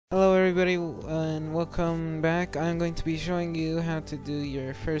everybody, and welcome back. I'm going to be showing you how to do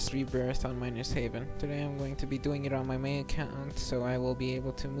your first rebirth on Miners Haven. Today I'm going to be doing it on my main account, so I will be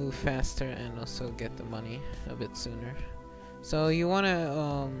able to move faster and also get the money a bit sooner. So you want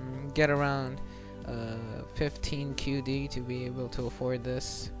to get around 15 QD to be able to afford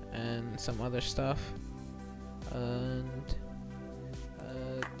this and some other stuff. And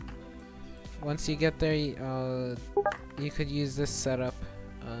once you get there, you could use this setup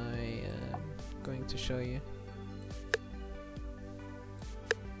I am going to show you.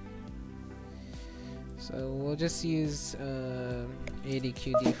 So we'll just use 80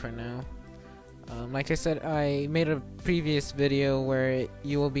 QD for now. Like I said, I made a previous video where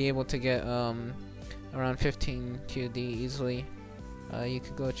you will be able to get around 15 QD easily. You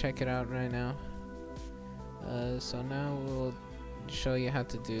could go check it out right now. So now we'll show you how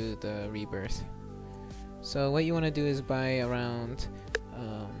to do the rebirth. So what you want to do is buy around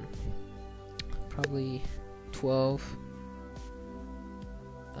probably 12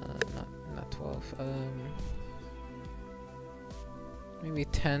 not 12 maybe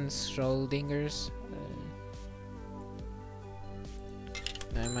 10 Schrodingers.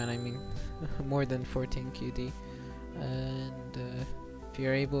 I mean more than 14 QD. And if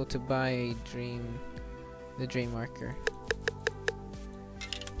you're able to buy the dream marker,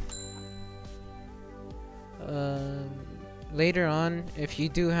 later on, if you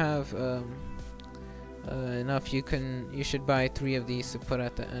do have enough, you should buy 3 of these to put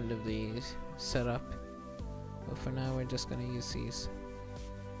at the end of the setup. But for now, we're just gonna use these.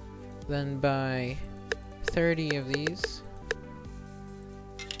 Then buy 30 of these.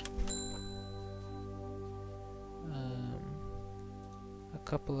 A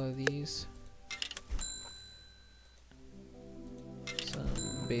couple of these.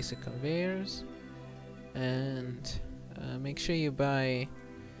 Some basic conveyors. And make sure you buy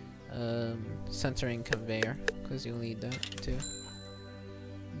centering conveyor, because you'll need that too.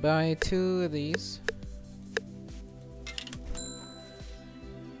 Buy 2 of these,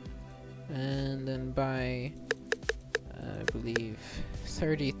 and then buy I believe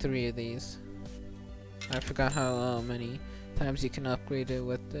 33 of these. I forgot how many times you can upgrade it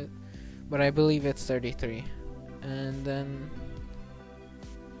with it, but I believe it's 33. And then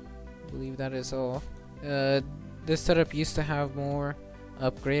I believe that is all. This setup used to have more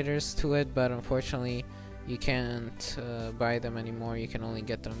upgraders to it, but unfortunately you can't buy them anymore. You can only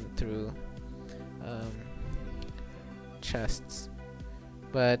get them through chests.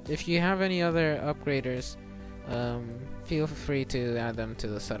 But if you have any other upgraders, feel free to add them to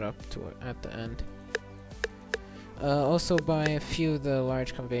the setup at the end. Also buy a few of the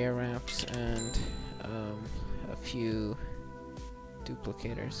large conveyor ramps and a few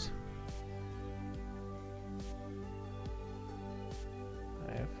duplicators.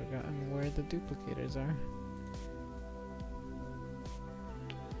 I've forgotten where the duplicators are.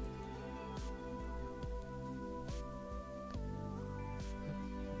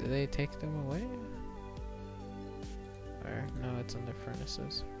 Did they take them away? Or no, it's in the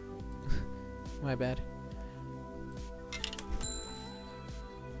furnaces. My bad.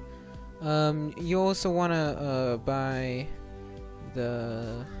 You also wanna buy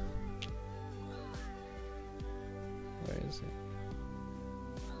the where is it?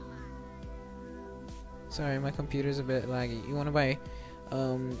 Sorry, my computer's a bit laggy. You want to buy,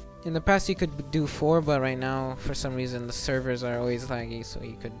 in the past you could do 4, but right now for some reason the servers are always laggy, so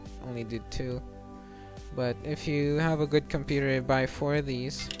you could only do 2. But if you have a good computer, buy 4 of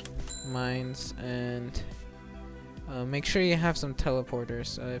these mines, and make sure you have some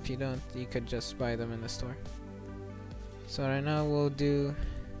teleporters. If you don't, you could just buy them in the store. So right now we'll do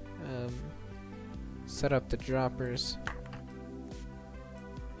set up the droppers.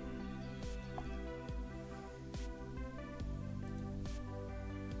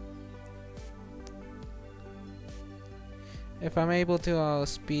 If I'm able to, I'll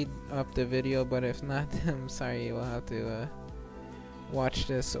speed up the video, but if not, I'm sorry, you will have to watch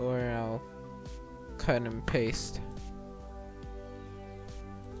this, or I'll cut and paste.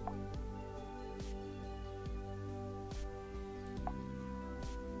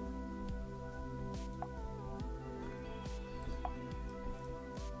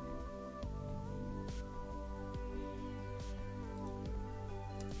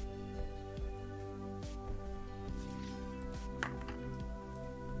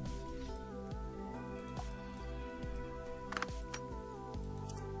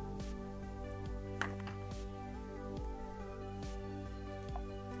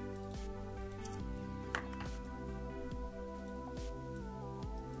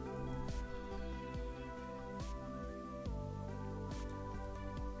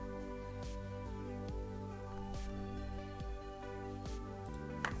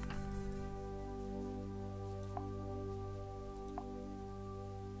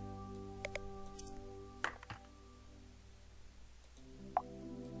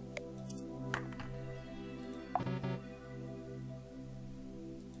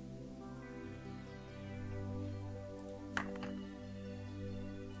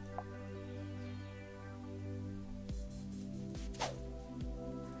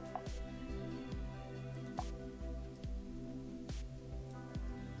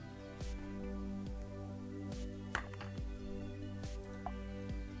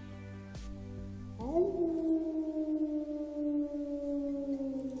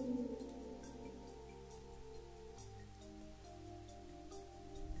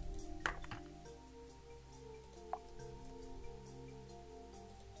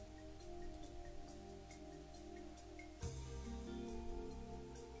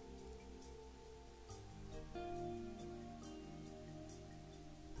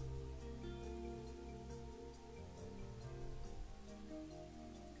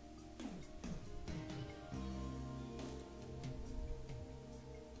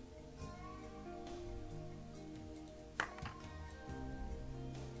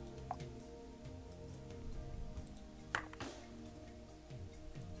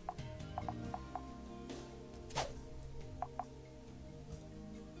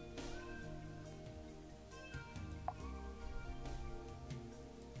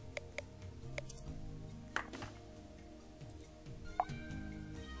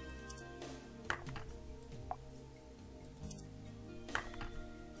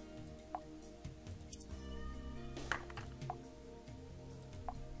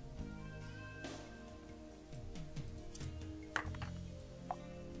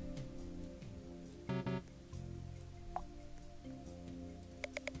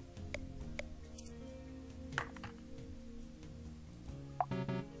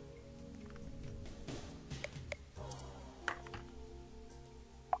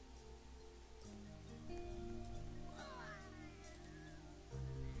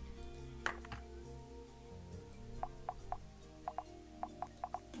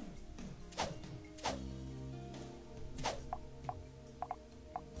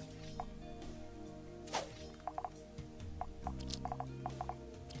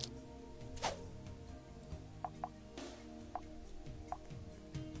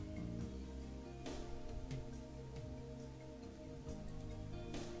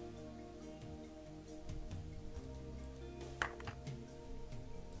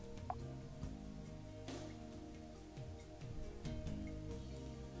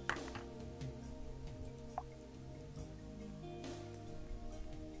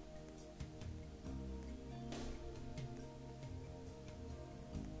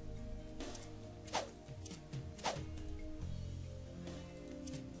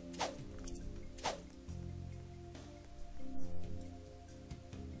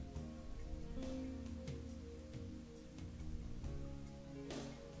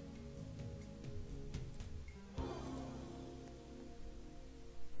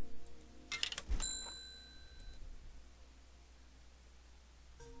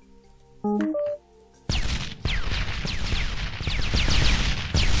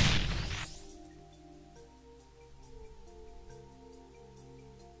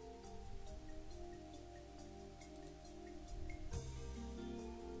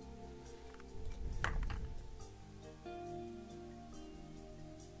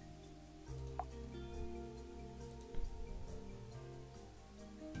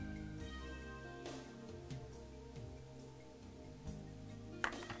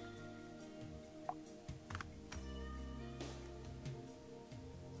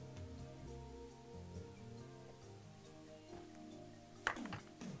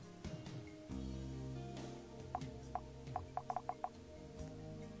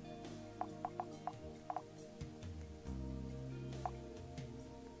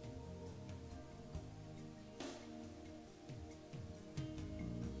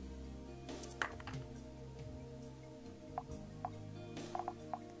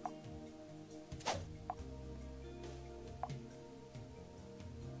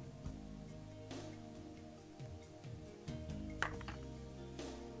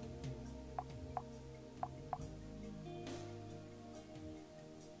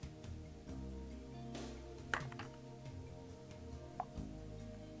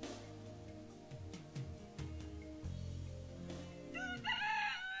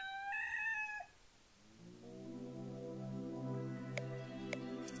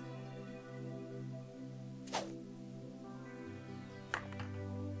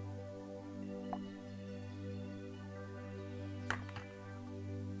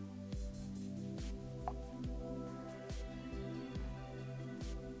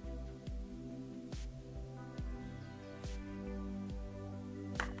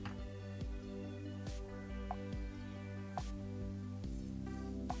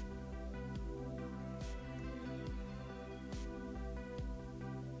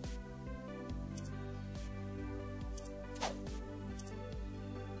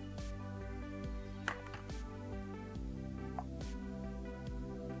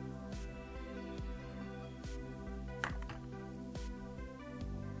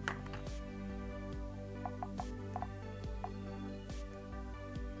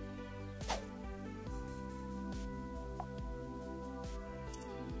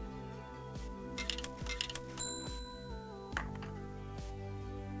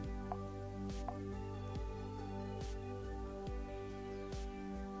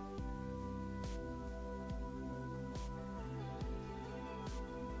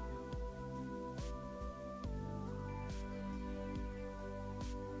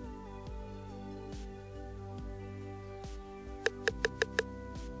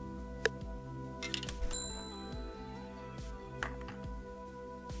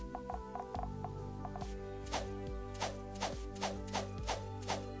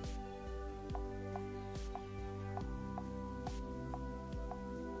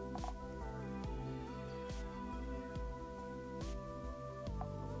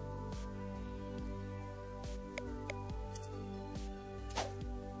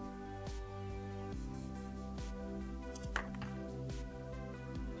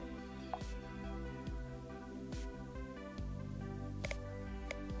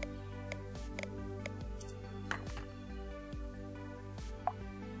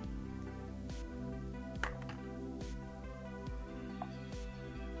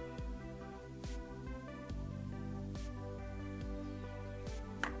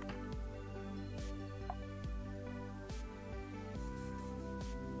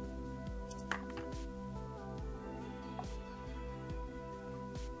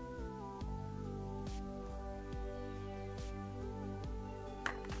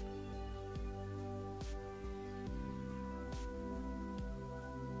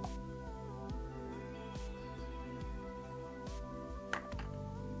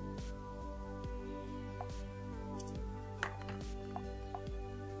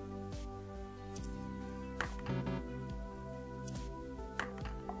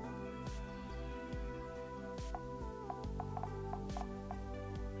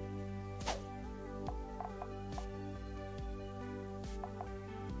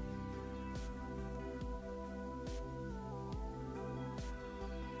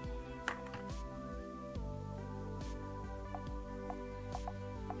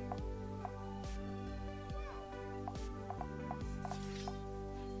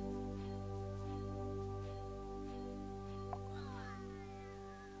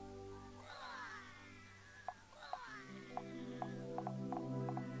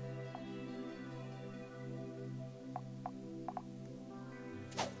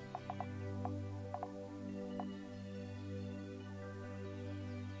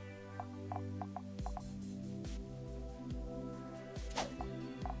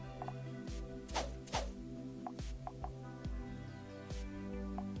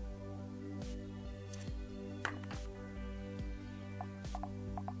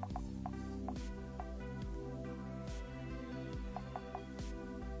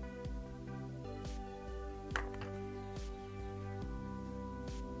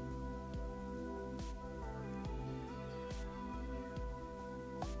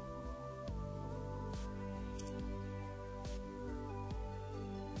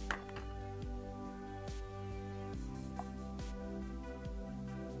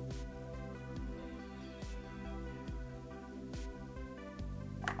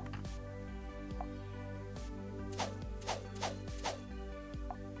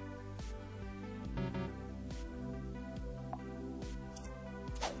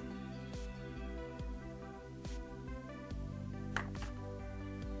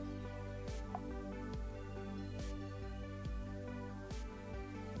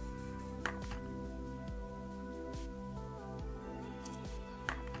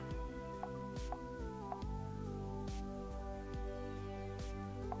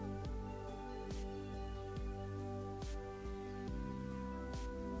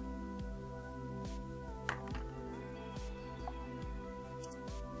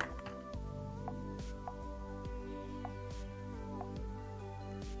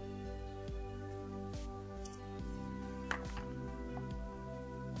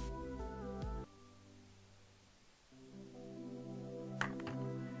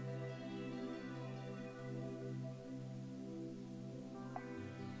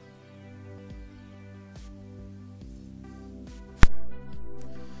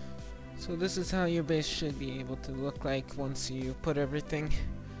 So this is how your base should be able to look like once you put everything.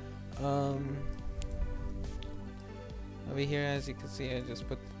 Over here, as you can see, I just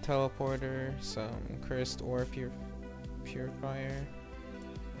put the teleporter, some cursed ore purifier,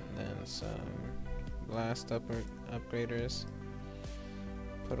 and then some blast upgraders.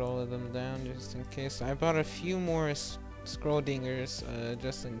 Put all of them down just in case. I bought a few more scroll dingers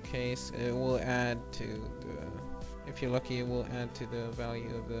just in case. It will add to the, if you're lucky, it will add to the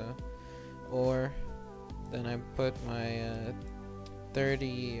value of the ore. Then I put my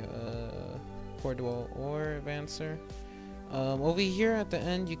 30 portable ore advancer. Over here at the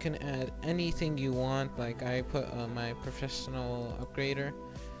end you can add anything you want, like I put my professional upgrader.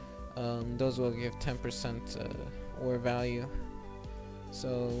 Those will give 10% ore value.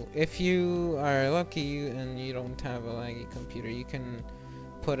 So if you are lucky and you don't have a laggy computer, you can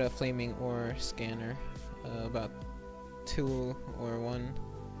put a flaming ore scanner, about 2 or 1.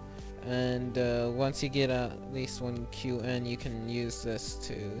 And once you get at least 1 QN, you can use this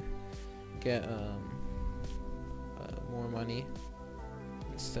to get more money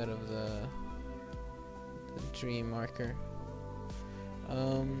instead of the dream marker.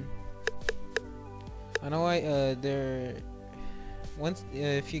 I know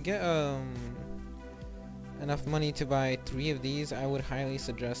if you get enough money to buy 3 of these, I would highly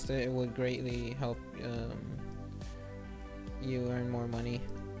suggest it. It would greatly help you earn more money.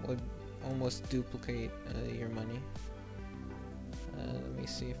 Would almost duplicate your money. Let me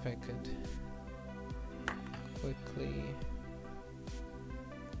see if I could quickly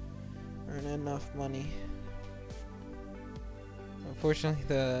earn enough money.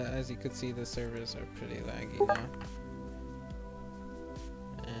 Unfortunately, as you could see, the servers are pretty laggy now.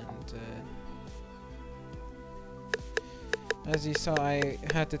 And as you saw, I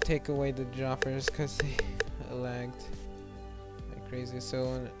had to take away the droppers because they lagged like crazy.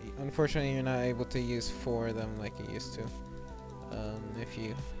 So unfortunately, you're not able to use 4 of them like you used to if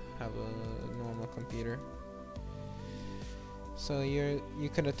you have a normal computer. So you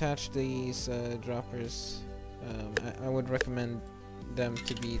could attach these droppers. I would recommend them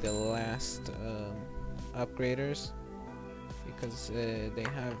to be the last upgraders because they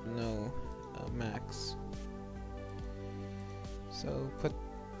have no max. So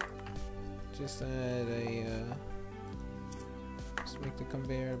just add just make the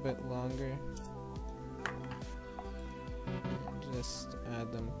conveyor a bit longer. And just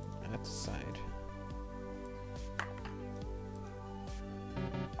add them at the side.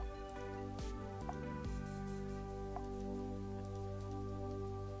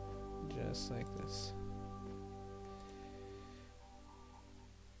 Just like this.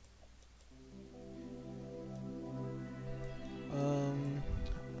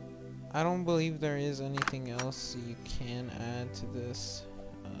 I don't believe there is anything else you can add to this.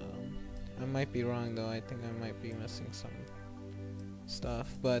 I might be wrong though. I think I might be missing some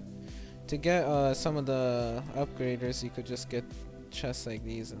stuff. But to get some of the upgraders, you could just get chests like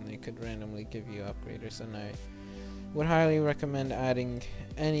these and they could randomly give you upgraders. And I would highly recommend adding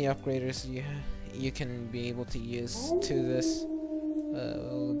any upgraders you can be able to use to this.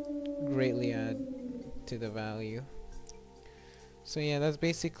 Will greatly add to the value. So yeah, that's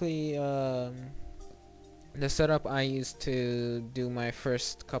basically the setup I used to do my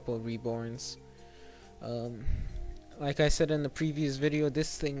first couple of reborns. Like I said in the previous video,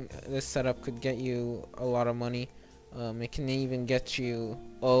 this setup could get you a lot of money. It can even get you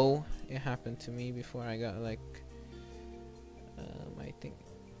O. It happened to me before. I got like I think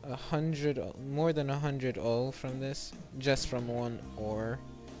 100, more than 100 O from this, just from 1 ore.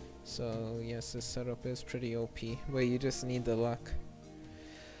 So yes, this setup is pretty OP, but you just need the luck.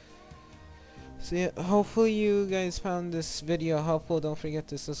 So yeah, hopefully you guys found this video helpful. Don't forget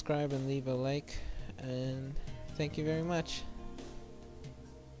to subscribe and leave a like, and thank you very much.